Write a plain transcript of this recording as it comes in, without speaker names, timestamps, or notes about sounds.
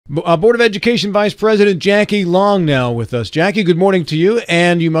Board of Education Vice President Jackee Long now with us. Jackee, good morning to you,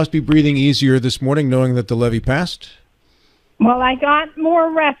 and you must be breathing easier this morning knowing that the levy passed. Well, I got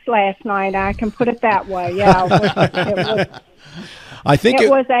more rest last night. I can put it that way. Yeah,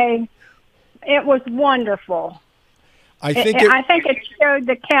 it was wonderful. I think it showed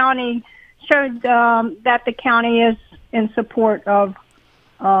that the county is in support of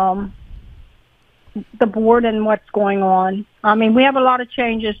the board and what's going on. I mean, we have a lot of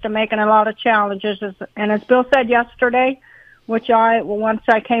changes to make and a lot of challenges. And as Bill said yesterday, once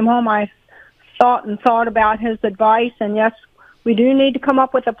I came home, I thought about his advice. And yes, we do need to come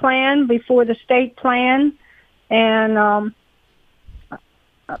up with a plan before the state plan. And,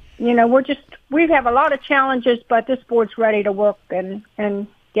 we have a lot of challenges, but this board's ready to work and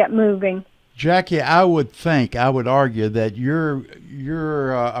get moving. Jackee, I would argue that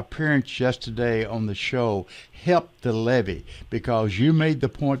your appearance yesterday on the show helped the levy, because you made the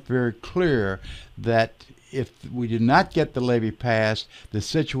point very clear that if we did not get the levy passed, the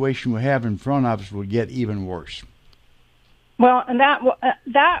situation we have in front of us would get even worse. Well, and that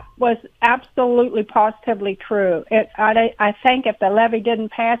was absolutely positively true. I think if the levy didn't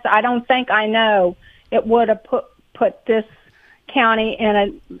pass, I know it would have put this county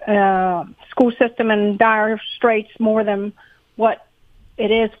in a school system in dire straits more than what it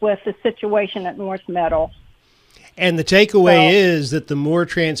is with the situation at North Meadow. And the takeaway is that the more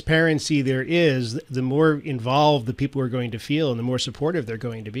transparency there is, the more involved the people are going to feel and the more supportive they're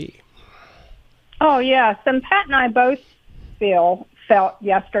going to be. Oh, yes. And Pat and I both felt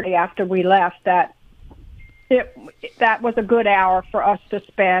yesterday after we left that that was a good hour for us to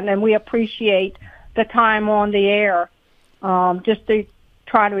spend, and we appreciate the time on the air. Just to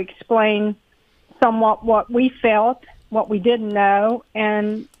try to explain somewhat what we felt, what we didn't know,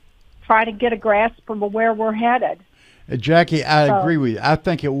 and try to get a grasp of where we're headed. Jackee, I agree with you. I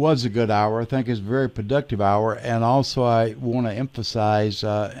think it was a good hour. I think it's a very productive hour. And also I want to emphasize,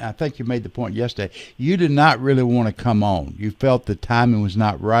 I think you made the point yesterday, you did not really want to come on. You felt the timing was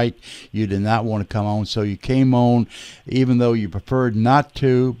not right. You did not want to come on. So you came on even though you preferred not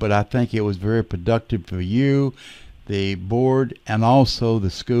to, but I think it was very productive for you, the board, and also the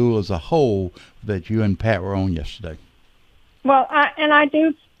school as a whole that you and Pat were on yesterday. Well, I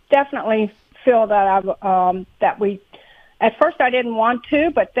do definitely feel that that we, at first I didn't want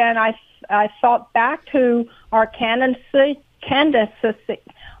to, but then I thought back to our candidacy.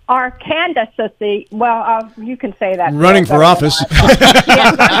 Well, you can say that. Running for office. Running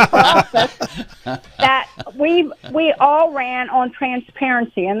for office. That we all ran on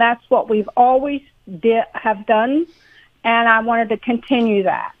transparency, and that's what we've always have done, and I wanted to continue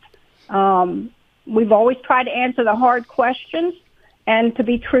that. We've always tried to answer the hard questions and to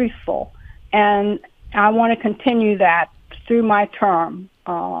be truthful, and I want to continue that through my term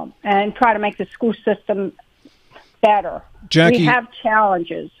and try to make the school system better. Jackee, we have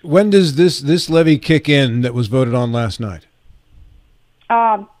challenges. When does this levy kick in that was voted on last night?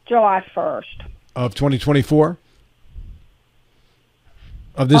 July 1st. Of 2024?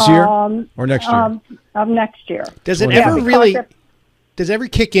 Of this year or next year? Of next year. Does it ever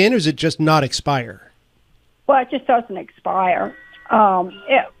kick in, or does it just not expire? Well, it just doesn't expire.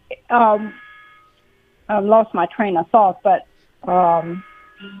 I lost my train of thought, but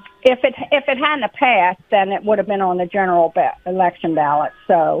if it hadn't passed, then it would have been on the general election ballot.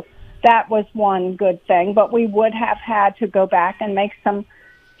 So that was one good thing. But we would have had to go back and make some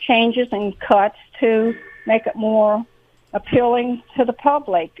changes and cuts to make it more appealing to the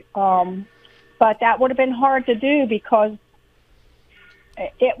public. But that would have been hard to do because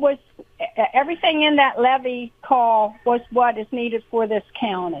it was everything in that levy call was what is needed for this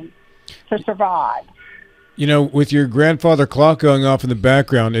county to survive. You know, with your grandfather clock going off in the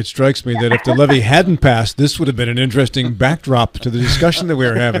background, it strikes me that if the levy hadn't passed, this would have been an interesting backdrop to the discussion that we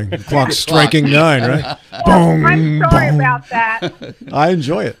were having. The clock's striking 9, right? Boom, I'm sorry boom. about that. I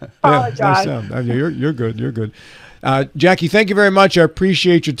enjoy it. Apologize. Yeah, you're good. You're good. Jackee, thank you very much. I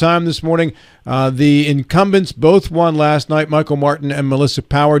appreciate your time this morning. The incumbents both won last night, Michael Martin and Melissa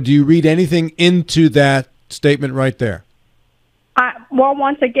Power. Do you read anything into that statement right there? Well,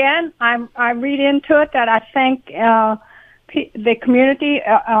 once again, I read into it that I think the community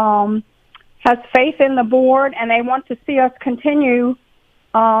has faith in the board, and they want to see us continue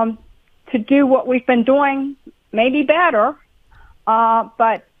to do what we've been doing, maybe better,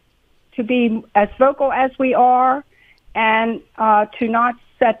 but to be as vocal as we are and to not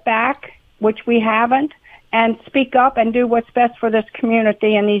set back, which we haven't, and speak up and do what's best for this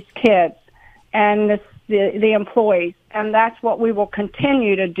community and these kids and the employees. And that's what we will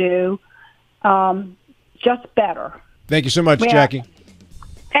continue to do, just better. Thank you so much, Jackee.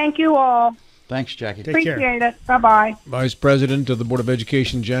 Thank you all. Thanks, Jackee. Take care. Appreciate it. Bye-bye. Vice President of the Board of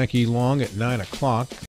Education, Jackee Long, at 9 o'clock.